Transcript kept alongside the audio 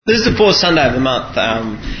This is the fourth Sunday of the month,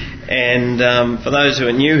 and for those who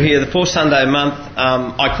are new here, the fourth Sunday of the month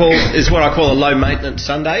is what I call a low maintenance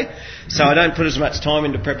Sunday. So I don't put as much time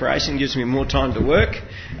into preparation; it gives me more time to work.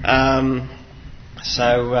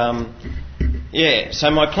 So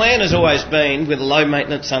my plan has always been with a low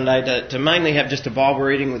maintenance Sunday to mainly have just a Bible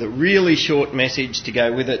reading with a really short message to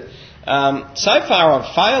go with it. So far,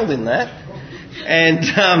 I've failed in that,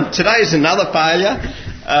 and today's another failure.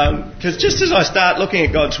 Because just as I start looking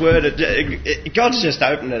at God's Word, God's just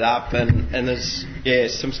opened it up, and there's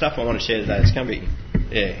some stuff I want to share today. It's going to be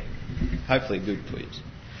hopefully good for you.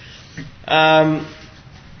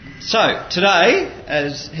 So today,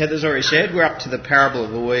 as Heather's already shared, we're up to the parable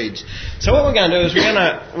of the weeds. So what we're going to do is we're going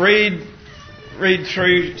to read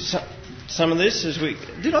through some of this.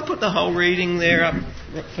 Did I put the whole reading there up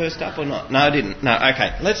first up or not? No, I didn't. No,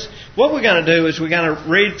 okay. What we're going to do is we're going to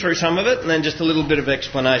read through some of it and then just a little bit of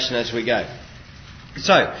explanation as we go.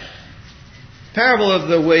 So, parable of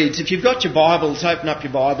the weeds. If you've got your Bibles, open up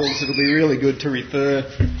your Bibles. It'll be really good to refer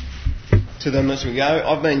to them as we go.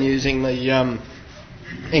 I've been using the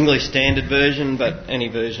English Standard Version, but any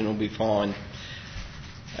version will be fine.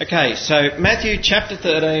 Okay, so Matthew chapter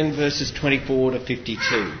 13, verses 24 to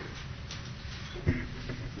 52.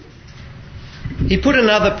 He put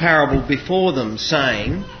another parable before them,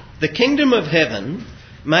 saying, "The kingdom of heaven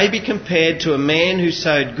may be compared to a man who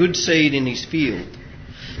sowed good seed in his field.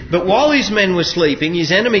 But while his men were sleeping,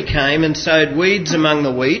 his enemy came and sowed weeds among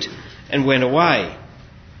the wheat and went away.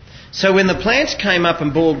 So when the plants came up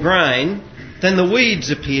and bore grain, then the weeds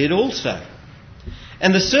appeared also.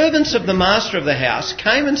 And the servants of the master of the house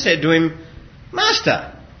came and said to him,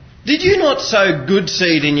 'Master, did you not sow good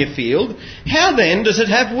seed in your field? How then does it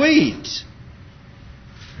have weeds?'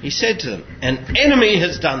 He said to them, 'An enemy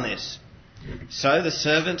has done this.' So the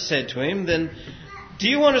servant said to him, 'Then do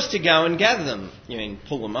you want us to go and gather them?' You mean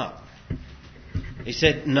pull them up? He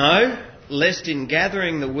said, 'No, lest in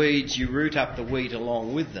gathering the weeds you root up the wheat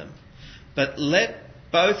along with them. But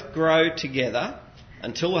let both grow together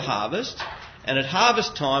until the harvest. And at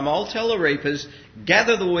harvest time I'll tell the reapers,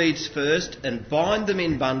 gather the weeds first and bind them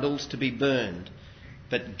in bundles to be burned.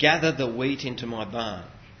 But gather the wheat into my barn.'"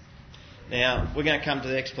 Now, we're going to come to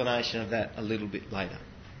the explanation of that a little bit later.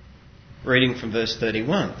 Reading from verse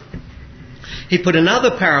 31. He put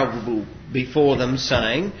another parable before them,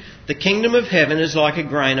 saying, "The kingdom of heaven is like a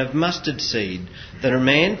grain of mustard seed that a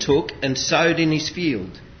man took and sowed in his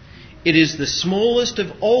field. It is the smallest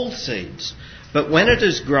of all seeds, but when it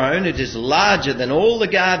has grown, it is larger than all the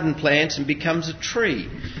garden plants and becomes a tree,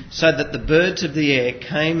 so that the birds of the air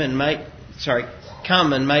come and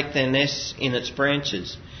make their nests in its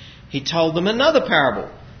branches." He told them another parable.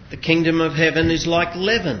 "The kingdom of heaven is like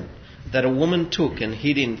leaven that a woman took and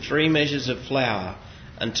hid in 3 measures of flour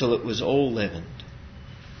until it was all leavened."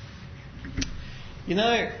 You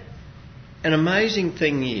know, an amazing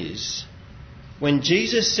thing is, when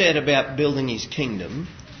Jesus said about building his kingdom,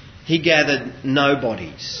 he gathered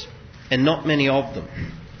nobodies, and not many of them.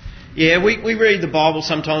 Yeah, we read the Bible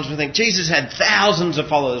sometimes and we think Jesus had thousands of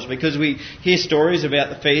followers because we hear stories about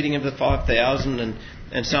the feeding of the 5,000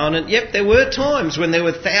 and so on. And yep, there were times when there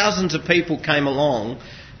were thousands of people came along,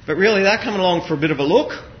 but really they're coming along for a bit of a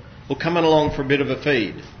look or coming along for a bit of a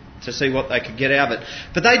feed to see what they could get out of it.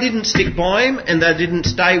 But they didn't stick by him and they didn't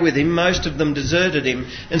stay with him. Most of them deserted him.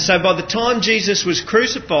 And so by the time Jesus was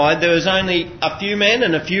crucified, there was only a few men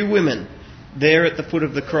and a few women there at the foot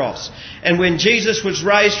of the cross. And when Jesus was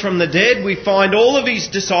raised from the dead, we find all of his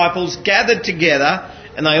disciples gathered together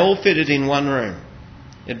and they all fitted in one room.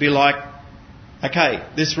 It'd be like, okay,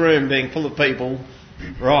 this room being full of people,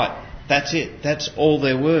 right, that's it. That's all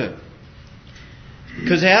there were.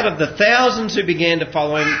 Because out of the thousands who began to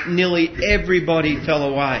follow him, nearly everybody fell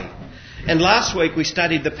away. And last week we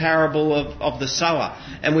studied the parable of the sower,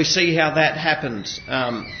 and we see how that happens.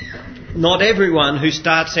 Not everyone who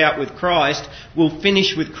starts out with Christ will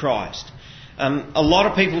finish with Christ. A lot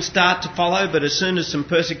of people start to follow, but as soon as some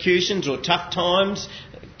persecutions or tough times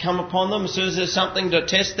come upon them, as soon as there's something to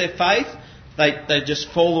test their faith, they just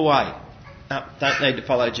fall away. Don't need to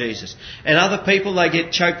follow Jesus. And other people, they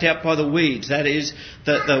get choked out by the weeds. That is,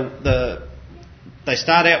 they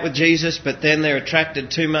start out with Jesus, but then they're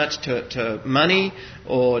attracted too much to money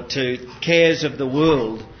or to cares of the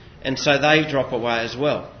world, and so they drop away as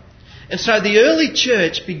well. And so the early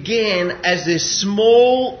church began as this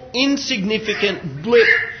small, insignificant blip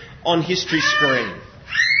on history's screen.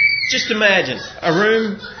 Just imagine, a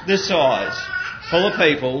room this size, full of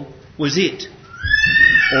people, was it,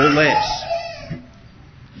 or less.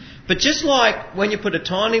 But just like when you put a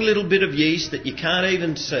tiny little bit of yeast that you can't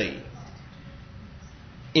even see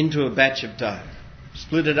into a batch of dough,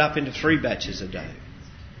 split it up into 3 batches a day.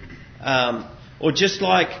 Or just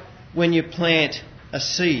like when you plant a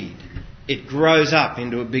seed, it grows up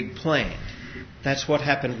into a big plant. That's what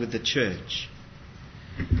happened with the church.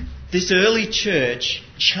 This early church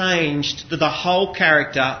changed the whole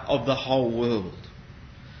character of the whole world.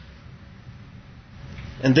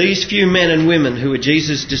 And these few men and women who were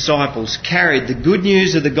Jesus' disciples carried the good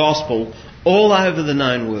news of the gospel all over the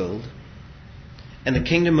known world, and the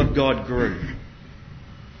kingdom of God grew.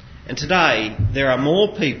 And today there are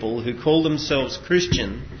more people who call themselves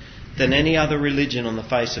Christian than any other religion on the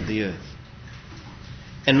face of the earth.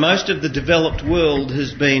 And most of the developed world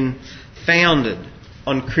has been founded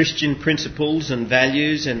on Christian principles and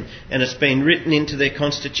values, and it's been written into their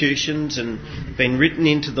constitutions and been written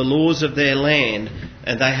into the laws of their land,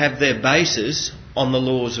 and they have their basis on the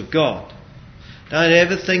laws of God. Don't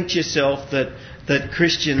ever think to yourself that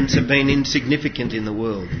Christians have been insignificant in the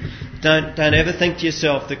world. Don't ever think to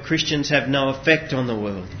yourself that Christians have no effect on the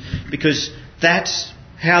world, because that's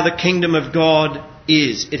how the kingdom of God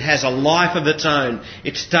is. It has a life of its own.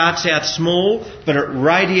 It starts out small, but it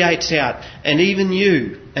radiates out. And even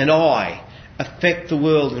you and I affect the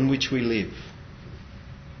world in which we live.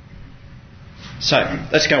 So,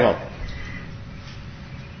 let's go on.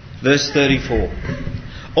 Verse 34.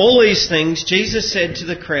 All these things Jesus said to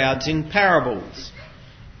the crowds in parables.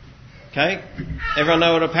 Okay? Everyone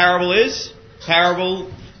know what a parable is?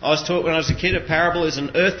 Parable, I was taught when I was a kid, a parable is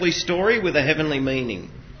an earthly story with a heavenly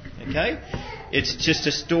meaning. Okay? It's just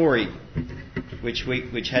a story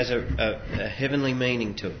which has a heavenly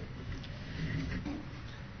meaning to it.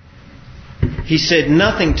 He said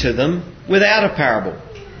nothing to them without a parable.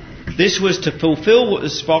 This was to fulfill what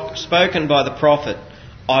was spoken by the prophet.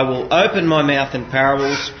 I will open my mouth in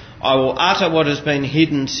parables. I will utter what has been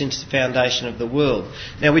hidden since the foundation of the world.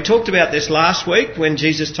 Now, we talked about this last week when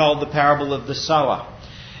Jesus told the parable of the sower.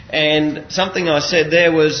 And something I said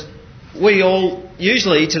there was, we all,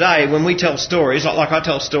 usually today when we tell stories, like I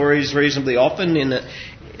tell stories reasonably often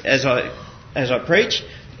as I preach,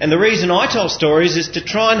 and the reason I tell stories is to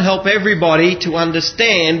try and help everybody to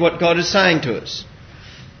understand what God is saying to us.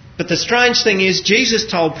 But the strange thing is, Jesus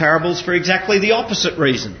told parables for exactly the opposite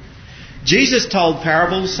reason. Jesus told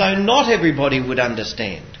parables so not everybody would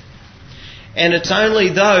understand. And it's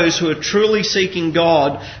only those who are truly seeking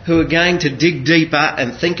God who are going to dig deeper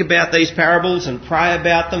and think about these parables and pray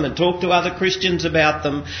about them and talk to other Christians about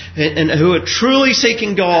them, and who are truly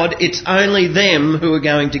seeking God. It's only them who are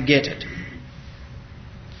going to get it.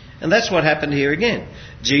 And that's what happened here again.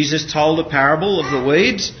 Jesus told a parable of the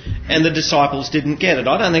weeds and the disciples didn't get it.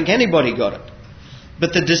 I don't think anybody got it.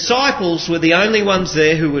 But the disciples were the only ones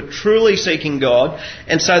there who were truly seeking God.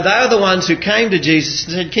 And so they were the ones who came to Jesus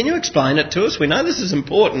and said, can you explain it to us? We know this is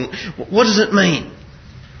important. What does it mean?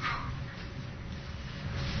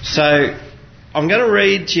 So I'm going to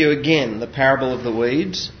read to you again the parable of the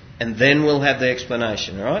weeds, and then we'll have the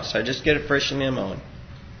explanation. All right? So just get it fresh in your mind.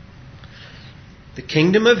 The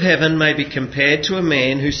kingdom of heaven may be compared to a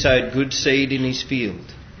man who sowed good seed in his field.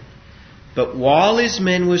 But while his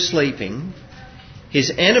men were sleeping,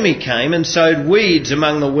 his enemy came and sowed weeds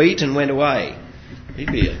among the wheat and went away.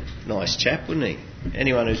 He'd be a nice chap, wouldn't he?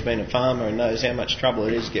 Anyone who's been a farmer and knows how much trouble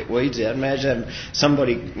it is to get weeds out. Imagine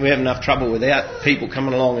we have enough trouble without people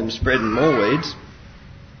coming along and spreading more weeds.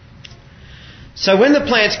 So when the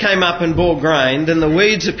plants came up and bore grain, then the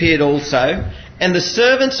weeds appeared also. And the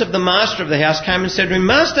servants of the master of the house came and said to him,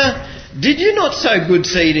 Master, did you not sow good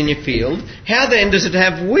seed in your field? How then does it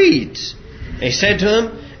have weeds? And he said to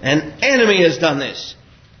them, an enemy has done this.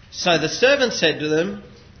 So the servant said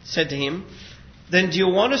to him, then do you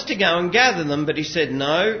want us to go and gather them? But he said,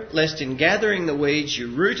 no, lest in gathering the weeds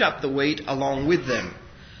you root up the wheat along with them.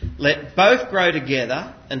 Let both grow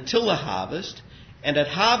together until the harvest. And at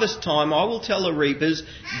harvest time I will tell the reapers,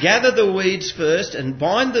 gather the weeds first and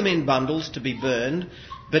bind them in bundles to be burned,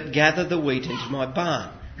 but gather the wheat into my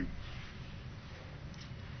barn.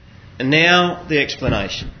 And now the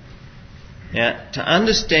explanation. Now, to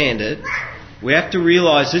understand it, we have to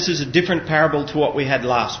realise this is a different parable to what we had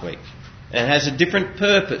last week. And it has a different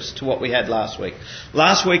purpose to what we had last week.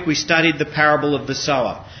 Last week we studied the parable of the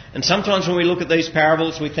sower. And sometimes when we look at these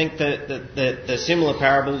parables, we think that they're similar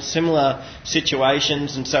parables, similar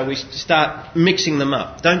situations, and so we start mixing them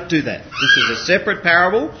up. Don't do that. This is a separate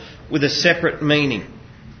parable with a separate meaning.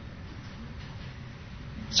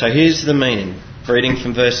 So here's the meaning, reading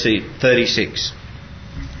from verse 36.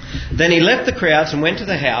 Then he left the crowds and went to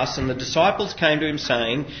the house, and the disciples came to him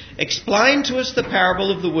saying, explain to us the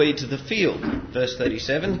parable of the weeds of the field. Verse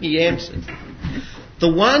 37, he answered,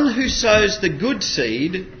 the one who sows the good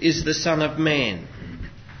seed is the Son of Man.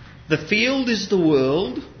 The field is the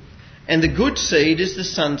world, and the good seed is the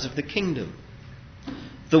sons of the kingdom.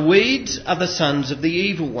 The weeds are the sons of the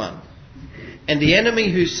evil one, and the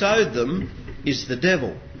enemy who sowed them is the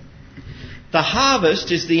devil. The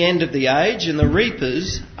harvest is the end of the age, and the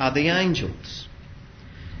reapers are the angels.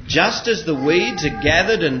 Just as the weeds are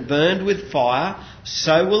gathered and burned with fire,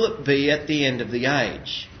 so will it be at the end of the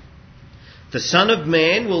age. The Son of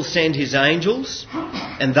Man will send his angels,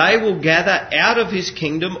 and they will gather out of his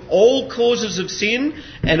kingdom all causes of sin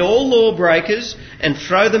and all lawbreakers, and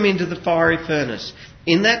throw them into the fiery furnace.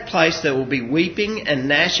 In that place there will be weeping and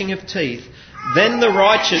gnashing of teeth. Then the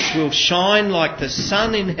righteous will shine like the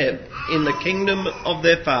sun in heaven, in the kingdom of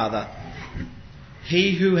their Father.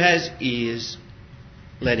 He who has ears,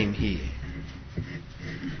 let him hear.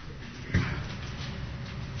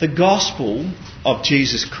 The gospel of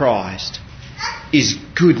Jesus Christ is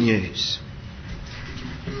good news.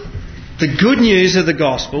 The good news of the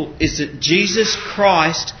gospel is that Jesus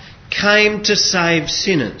Christ came to save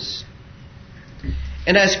sinners.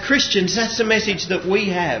 And as Christians, that's the message that we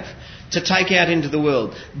have to take out into the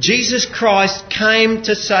world. Jesus Christ came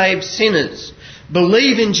to save sinners.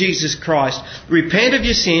 Believe in Jesus Christ, repent of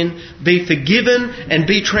your sin, be forgiven and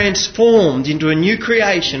be transformed into a new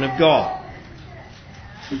creation of God.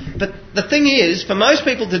 But the thing is, for most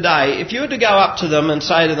people today, if you were to go up to them and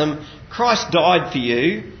say to them, Christ died for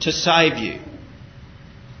you to save you,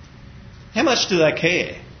 how much do they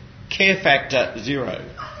care? Care factor 0.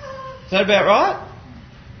 Is that about right?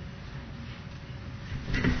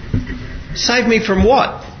 Save me from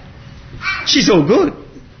what? She's all good.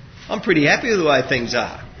 I'm pretty happy with the way things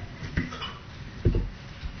are.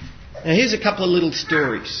 Now here's a couple of little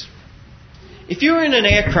stories. If you were in an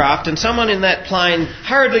aircraft and someone in that plane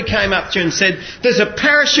hurriedly came up to you and said, there's a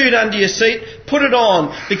parachute under your seat, put it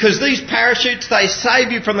on, because these parachutes, they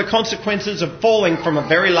save you from the consequences of falling from a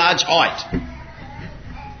very large height.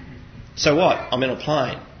 So what? I'm in a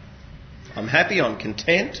plane. I'm happy, I'm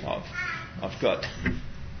content, I've got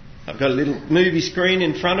a little movie screen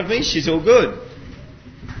in front of me, she's all good.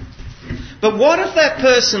 But what if that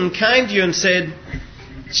person came to you and said,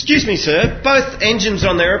 excuse me, sir, both engines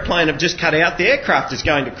on the aeroplane have just cut out, the aircraft is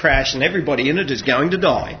going to crash and everybody in it is going to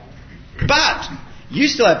die. But you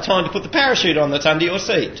still have time to put the parachute on that's under your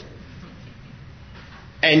seat.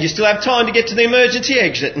 And you still have time to get to the emergency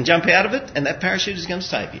exit and jump out of it, and that parachute is going to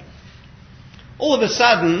save you. All of a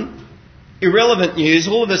sudden, irrelevant news,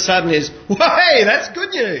 all of a sudden is, hey, that's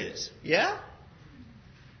good news. Yeah?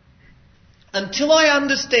 Until I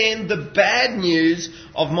understand the bad news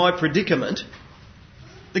of my predicament,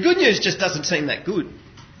 the good news just doesn't seem that good.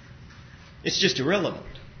 It's just irrelevant.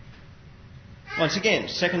 Once again,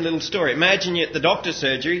 second little story. Imagine you're at the doctor's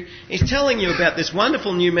surgery. He's telling you about this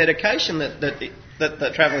wonderful new medication that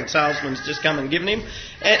the travelling salesman's just come and given him.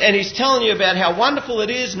 And he's telling you about how wonderful it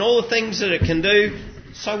is and all the things that it can do.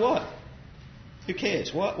 So what? Who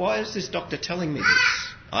cares? Why is this doctor telling me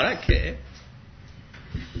this? I don't care.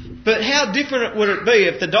 But how different would it be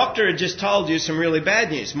if the doctor had just told you some really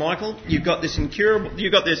bad news? Michael, you've got this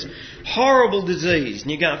horrible disease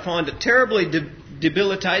and you're going to find it terribly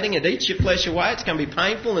debilitating. It eats your flesh away. It's going to be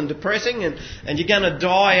painful and depressing and you're going to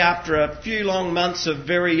die after a few long months of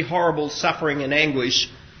very horrible suffering and anguish.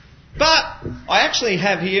 But I actually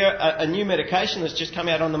have here a new medication that's just come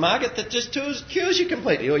out on the market that just cures you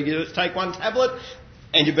completely. All you do is take one tablet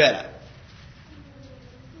and you're better.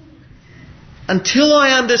 Until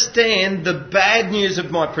I understand the bad news of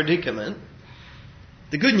my predicament,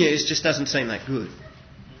 the good news just doesn't seem that good.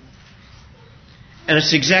 And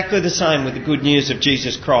it's exactly the same with the good news of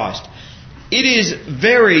Jesus Christ. It is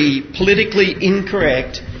very politically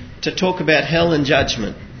incorrect to talk about hell and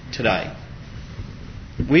judgment today.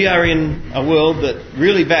 We are in a world that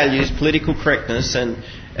really values political correctness and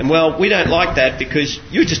well, we don't like that because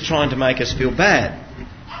you're just trying to make us feel bad.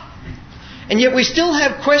 And yet we still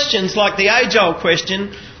have questions like the age-old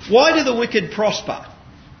question, why do the wicked prosper?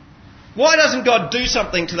 Why doesn't God do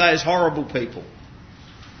something to those horrible people?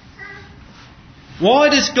 Why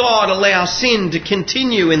does God allow sin to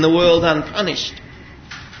continue in the world unpunished?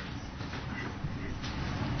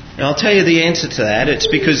 And I'll tell you the answer to that. It's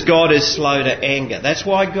because God is slow to anger. That's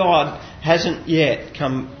why God hasn't yet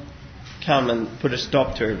come and put a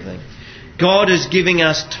stop to everything. God is giving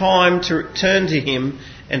us time to turn to Him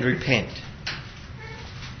and repent.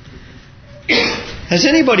 Has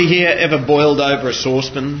anybody here ever boiled over a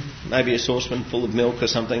saucepan? Maybe a saucepan full of milk or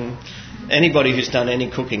something? Anybody who's done any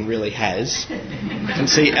cooking really has. You can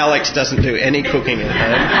see Alex doesn't do any cooking at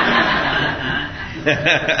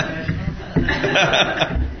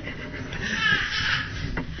home.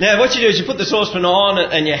 Now, what you do is you put the saucepan on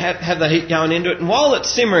and you have the heat going into it, and while it's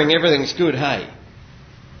simmering, everything's good, hey?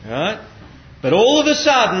 Right? But all of a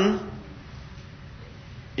sudden,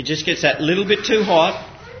 it just gets that little bit too hot,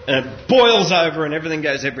 and it boils over and everything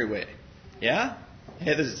goes everywhere. Yeah?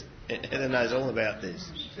 Heather knows all about this.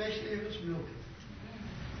 Especially if it's milk.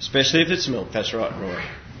 Especially if it's milk, that's right, Roy.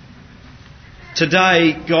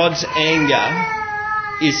 Today, God's anger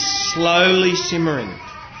is slowly simmering.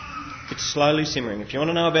 It's slowly simmering. If you want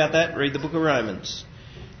to know about that, read the book of Romans.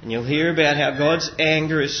 And you'll hear about how God's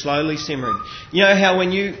anger is slowly simmering. You know how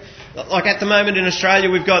when you... Like at the moment in Australia,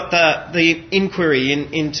 we've got the inquiry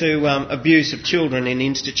into abuse of children in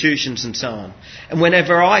institutions and so on. And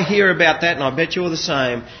whenever I hear about that, and I bet you're the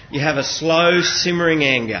same, you have a slow simmering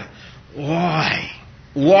anger. Why?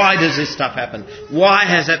 Why does this stuff happen? Why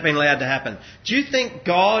has that been allowed to happen? Do you think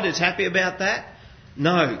God is happy about that?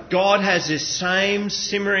 No. God has this same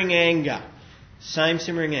simmering anger. Same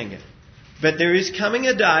simmering anger. But there is coming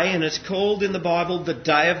a day, and it's called in the Bible the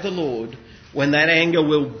day of the Lord, when that anger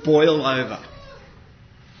will boil over.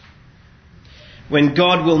 When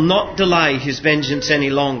God will not delay his vengeance any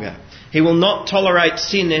longer. He will not tolerate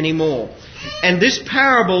sin anymore. And this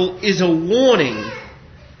parable is a warning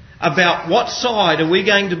about what side are we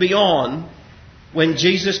going to be on when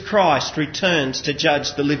Jesus Christ returns to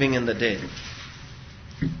judge the living and the dead.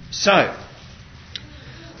 So,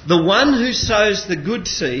 the one who sows the good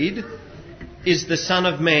seed is the Son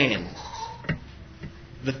of Man.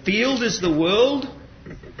 The field is the world,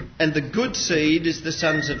 and the good seed is the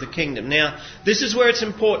sons of the kingdom. Now, this is where it's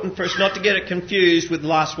important for us not to get it confused with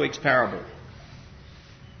last week's parable.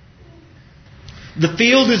 The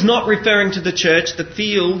field is not referring to the church. The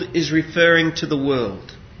field is referring to the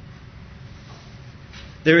world.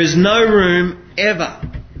 There is no room ever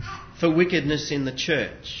for wickedness in the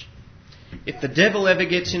church. If the devil ever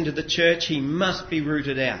gets into the church, he must be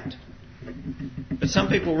rooted out. But some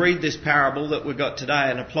people read this parable that we've got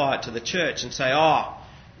today and apply it to the church and say,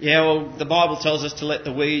 the Bible tells us to let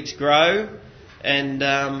the weeds grow and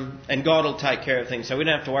God will take care of things. So we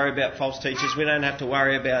don't have to worry about false teachers. We don't have to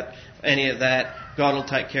worry about any of that. God will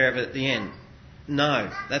take care of it at the end.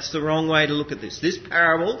 No, that's the wrong way to look at this. This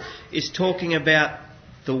parable is talking about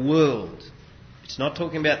the world. It's not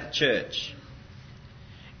talking about the church.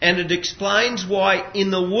 And it explains why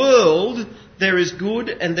in the world there is good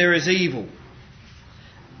and there is evil.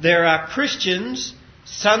 There are Christians,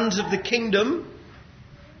 sons of the kingdom,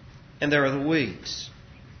 and there are the weeds.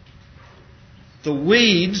 The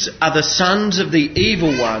weeds are the sons of the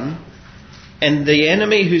evil one, and the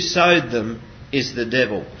enemy who sowed them is the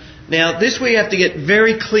devil. Now, this we have to get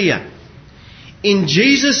very clear. In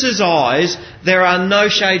Jesus' eyes, there are no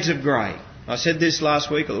shades of grey. I said this last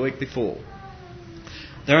week or the week before.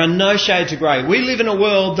 There are no shades of grey. We live in a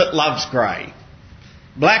world that loves grey.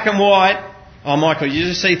 Black and white. Oh, Michael, you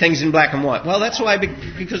just see things in black and white. Well, that's the way,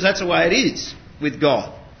 because that's the way it is with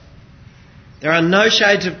God. There are no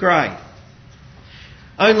shades of grey.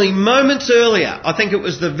 Only moments earlier, I think it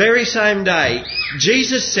was the very same day,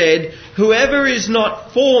 Jesus said, whoever is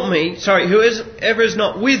not with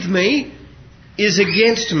me is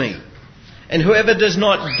against me. And whoever does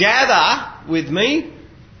not gather with me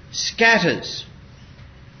scatters.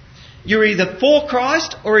 You're either for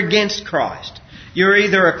Christ or against Christ. You're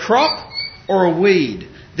either a crop or a weed.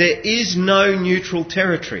 There is no neutral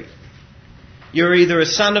territory. You're either a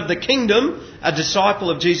son of the kingdom, a disciple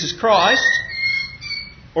of Jesus Christ,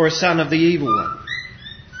 or a son of the evil one.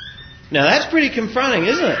 Now that's pretty confronting,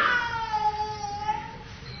 isn't it?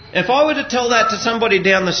 If I were to tell that to somebody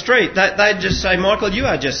down the street, they'd just say, Michael, you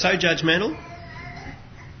are just so judgmental.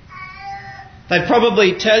 They'd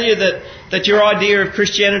probably tell you that your idea of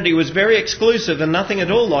Christianity was very exclusive and nothing at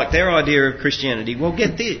all like their idea of Christianity. Well,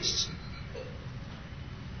 get this.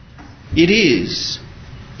 It is,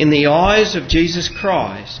 in the eyes of Jesus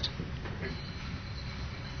Christ,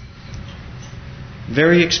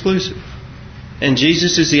 very exclusive. And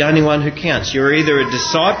Jesus is the only one who counts. You're either a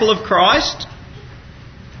disciple of Christ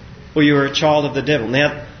or you're a child of the devil.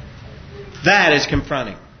 Now, that is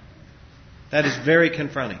confronting. That is very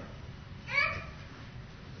confronting.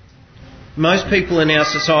 Most people in our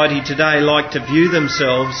society today like to view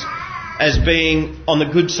themselves as being on the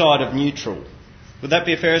good side of neutral. Would that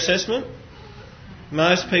be a fair assessment?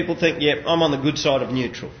 Most people think, I'm on the good side of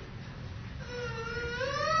neutral.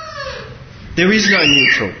 There is no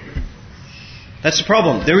neutral. That's the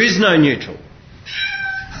problem. There is no neutral.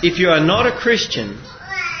 If you are not a Christian,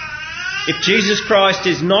 if Jesus Christ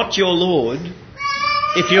is not your Lord,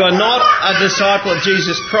 if you are not a disciple of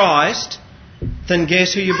Jesus Christ, then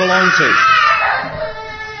guess who you belong to?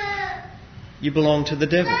 You belong to the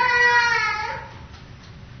devil.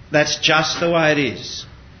 That's just the way it is.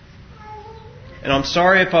 And I'm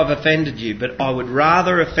sorry if I've offended you, but I would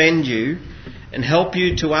rather offend you and help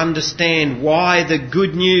you to understand why the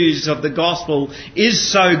good news of the gospel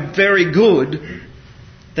is so very good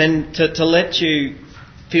than to let you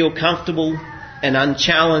feel comfortable and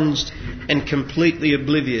unchallenged and completely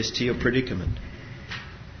oblivious to your predicament.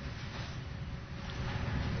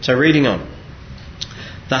 So reading on.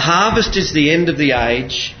 The harvest is the end of the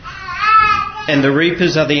age, and the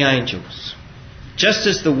reapers are the angels. Just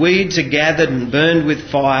as the weeds are gathered and burned with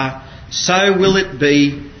fire, so will it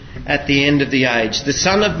be at the end of the age. The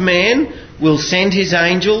Son of Man will send his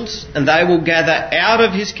angels, and they will gather out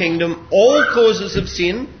of his kingdom all causes of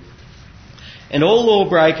sin and all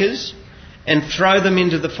lawbreakers, and throw them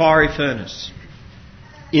into the fiery furnace.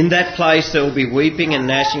 In that place there will be weeping and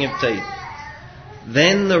gnashing of teeth.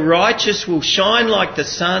 Then the righteous will shine like the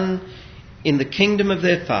sun in the kingdom of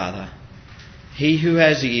their Father. He who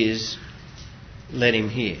has ears, let him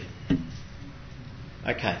hear.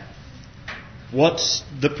 Okay. What's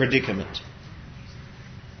the predicament?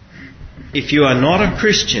 If you are not a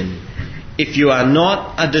Christian, if you are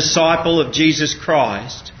not a disciple of Jesus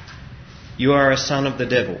Christ, you are a son of the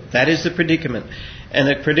devil. That is the predicament. And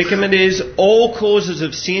the predicament is all causes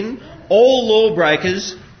of sin, all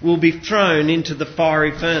lawbreakers will be thrown into the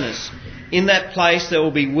fiery furnace. In that place there will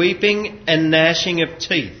be weeping and gnashing of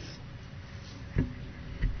teeth.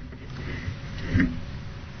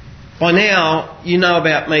 By now, you know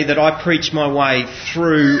about me that I preach my way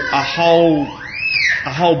through a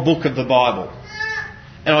whole book of the Bible.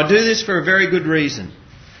 And I do this for a very good reason.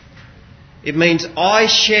 It means I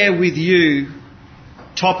share with you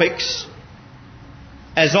topics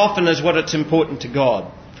as often as what it's important to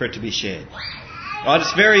God for it to be shared. Right?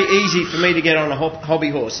 It's very easy for me to get on a hobby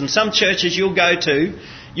horse. And some churches you'll go to,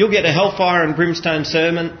 you'll get a hellfire and brimstone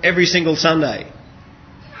sermon every single Sunday.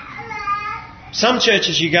 Some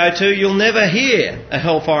churches you go to, you'll never hear a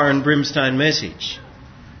hellfire and brimstone message.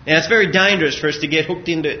 Now, it's very dangerous for us to get hooked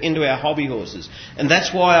into our hobby horses. And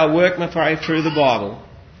that's why I work my way through the Bible.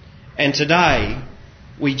 And today,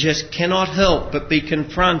 we just cannot help but be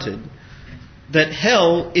confronted that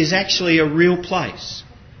hell is actually a real place.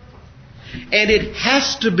 And it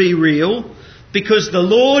has to be real because the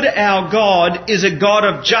Lord our God is a God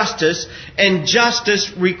of justice, and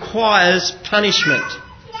justice requires punishment.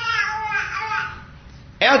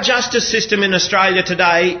 Our justice system in Australia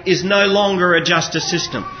today is no longer a justice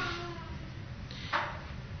system.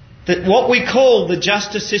 That what we call the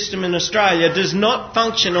justice system in Australia does not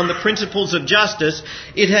function on the principles of justice.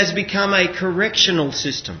 It has become a correctional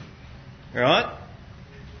system. Right?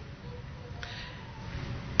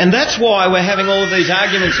 And that's why we're having all of these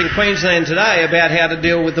arguments in Queensland today about how to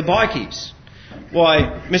deal with the bikies.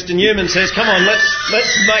 Why, Mr. Newman says, come on,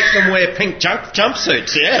 let's make them wear pink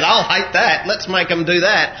jumpsuits. Yeah, I'll hate that. Let's make them do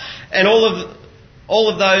that. And all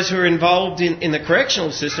of those who are involved in the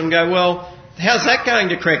correctional system go, well, how's that going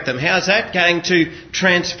to correct them? How's that going to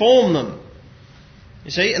transform them?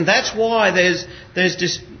 You see, and that's why there's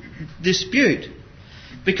this dispute.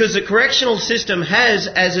 Because the correctional system has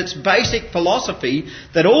as its basic philosophy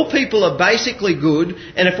that all people are basically good,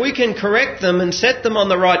 and if we can correct them and set them on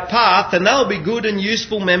the right path, then they'll be good and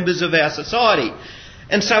useful members of our society.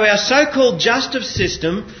 And so our so-called justice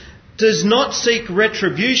system does not seek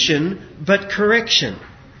retribution, but correction.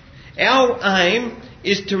 Their aim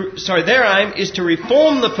is to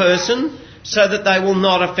reform the person so that they will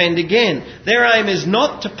not offend again. Their aim is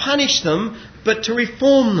not to punish them, but to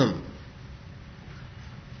reform them.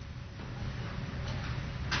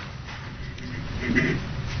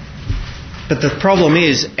 But the problem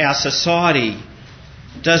is our society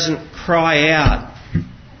doesn't cry out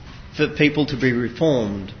for people to be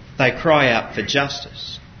reformed. They cry out for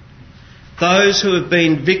justice. Those who have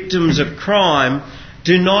been victims of crime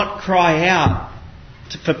do not cry out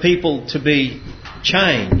for people to be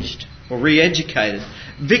changed or re-educated.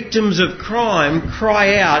 Victims of crime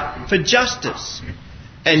cry out for justice.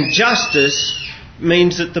 And justice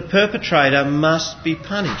means that the perpetrator must be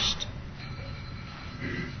punished.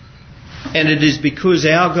 And it is because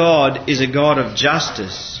our God is a God of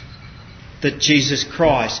justice that Jesus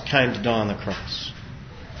Christ came to die on the cross.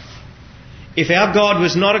 If our God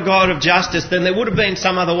was not a God of justice, then there would have been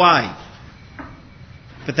some other way.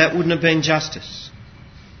 But that wouldn't have been justice.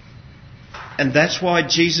 And that's why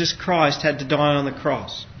Jesus Christ had to die on the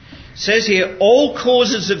cross. It says here, all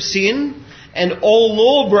causes of sin and all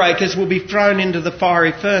lawbreakers will be thrown into the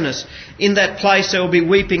fiery furnace. In that place there will be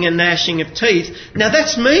weeping and gnashing of teeth. Now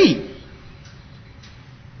that's me.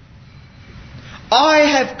 I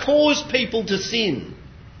have caused people to sin.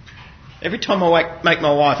 Every time I make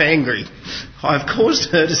my wife angry, I've caused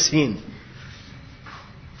her to sin.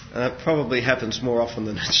 And that probably happens more often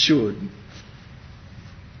than it should.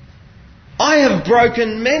 I have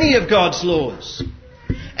broken many of God's laws.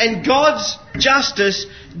 And God's justice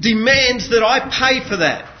demands that I pay for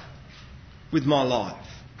that with my life.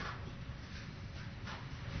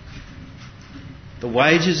 The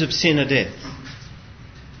wages of sin are death.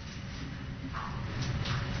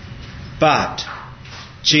 But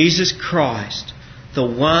Jesus Christ, the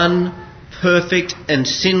one perfect and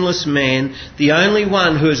sinless man, the only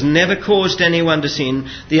one who has never caused anyone to sin,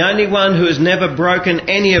 the only one who has never broken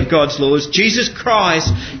any of God's laws, Jesus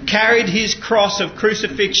Christ carried his cross of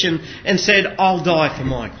crucifixion and said, I'll die for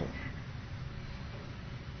Michael.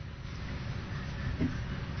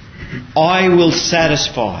 I will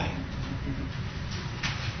satisfy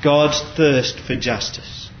God's thirst for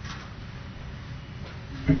justice.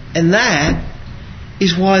 And that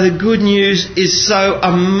is why the good news is so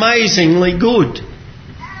amazingly good.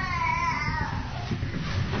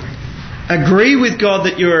 Agree with God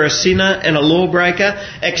that you are a sinner and a lawbreaker.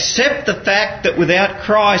 Accept the fact that without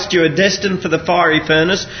Christ you are destined for the fiery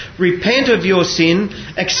furnace. Repent of your sin.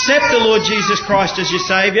 Accept the Lord Jesus Christ as your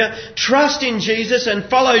Saviour. Trust in Jesus and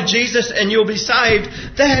follow Jesus and you'll be saved.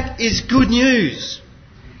 That is good news.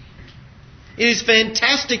 It is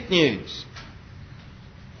fantastic news.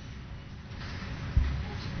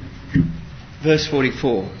 Verse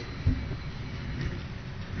 44.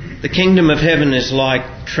 The kingdom of heaven is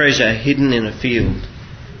like treasure hidden in a field,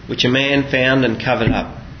 which a man found and covered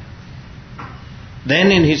up.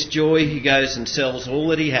 Then in his joy he goes and sells all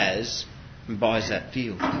that he has and buys that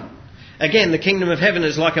field. Again, the kingdom of heaven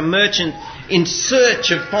is like a merchant in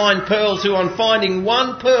search of fine pearls who, on finding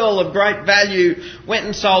one pearl of great value, went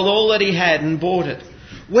and sold all that he had and bought it.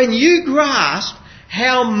 When you grasp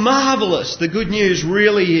how marvellous the good news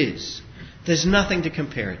really is, there's nothing to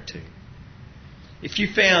compare it to. If you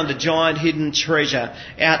found a giant hidden treasure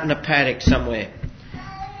out in a paddock somewhere,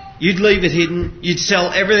 you'd leave it hidden, you'd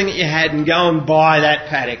sell everything that you had and go and buy that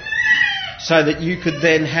paddock so that you could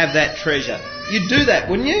then have that treasure. You'd do that,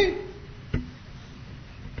 wouldn't you?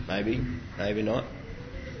 Maybe, maybe not.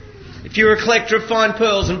 If you were a collector of fine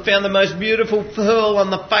pearls and found the most beautiful pearl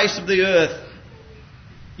on the face of the earth,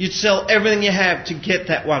 you'd sell everything you have to get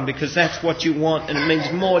that one because that's what you want and it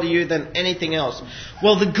means more to you than anything else.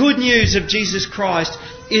 Well, the good news of Jesus Christ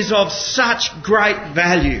is of such great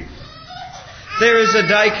value. There is a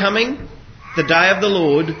day coming, the day of the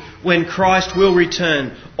Lord, when Christ will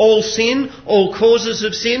return. All sin, all causes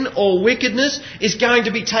of sin, all wickedness is going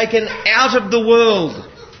to be taken out of the world.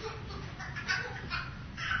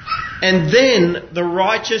 And then the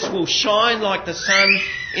righteous will shine like the sun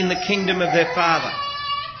in the kingdom of their Father.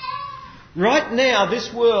 Right now,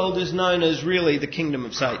 this world is known as really the kingdom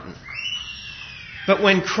of Satan. But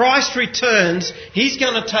when Christ returns, he's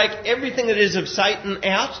going to take everything that is of Satan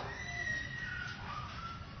out,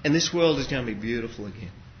 and this world is going to be beautiful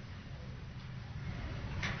again.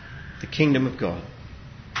 The kingdom of God.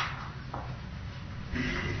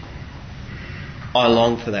 I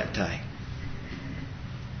long for that day.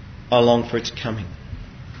 I long for its coming.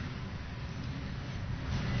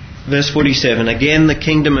 Verse 47, again the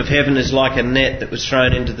kingdom of heaven is like a net that was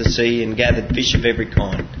thrown into the sea and gathered fish of every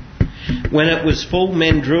kind. When it was full,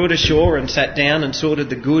 men drew it ashore and sat down and sorted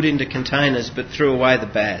the good into containers but threw away the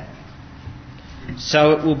bad.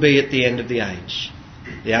 So it will be at the end of the age.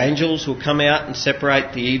 The angels will come out and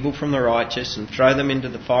separate the evil from the righteous and throw them into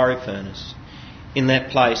the fiery furnace. In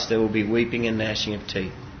that place there will be weeping and gnashing of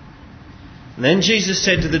teeth. And then Jesus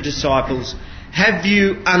said to the disciples, have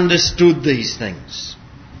you understood these things?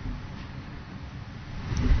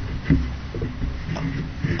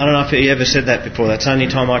 I don't know if he ever said that before. That's the only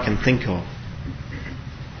time I can think of.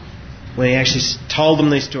 When he actually told them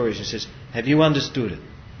these stories, he says, have you understood it?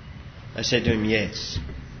 They said to him, yes.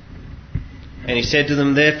 And he said to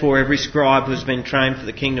them, therefore every scribe who has been trained for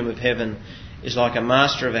the kingdom of heaven is like a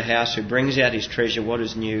master of a house who brings out his treasure, what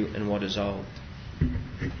is new and what is old.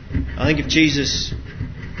 I think if Jesus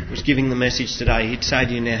was giving the message today, he'd say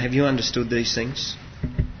to you now, have you understood these things?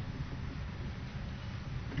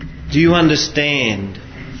 Do you understand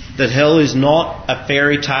that hell is not a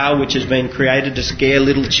fairy tale which has been created to scare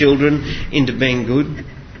little children into being good?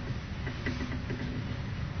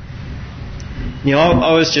 You know,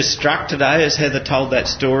 I was just struck today as Heather told that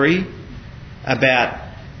story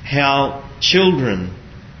about how children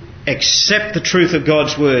accept the truth of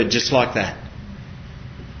God's word just like that.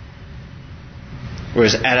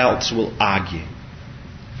 Whereas adults will argue.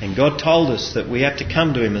 And God told us that we have to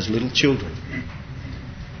come to him as little children.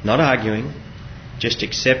 Not arguing, just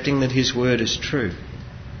accepting that his word is true.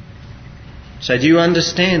 So do you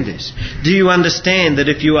understand this? Do you understand that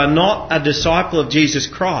if you are not a disciple of Jesus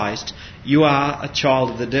Christ, you are a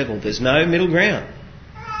child of the devil? There's no middle ground.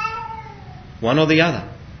 One or the other.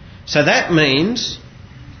 So that means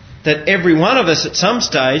that every one of us at some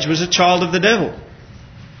stage was a child of the devil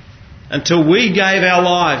until we gave our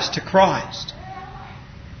lives to Christ.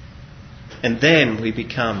 And then we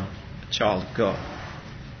become a child of God.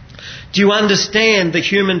 Do you understand the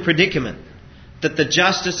human predicament? That the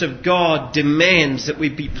justice of God demands that we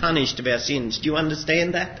be punished of our sins. Do you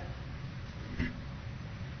understand that?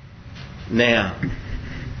 Now,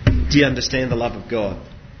 do you understand the love of God?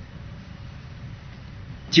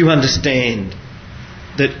 Do you understand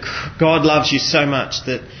that God loves you so much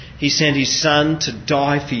that He sent His Son to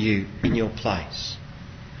die for you in your place?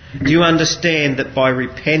 Do you understand that by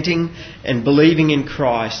repenting and believing in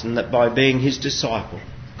Christ and that by being His disciple,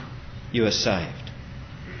 you are saved?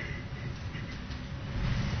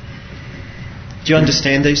 Do you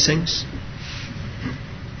understand these things?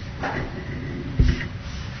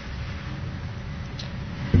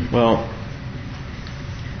 Well,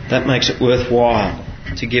 that makes it worthwhile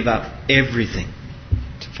to give up everything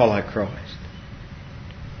to follow Christ.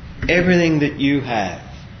 Everything that you have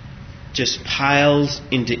just pales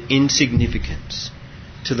into insignificance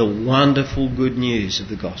to the wonderful good news of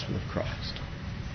the gospel of Christ.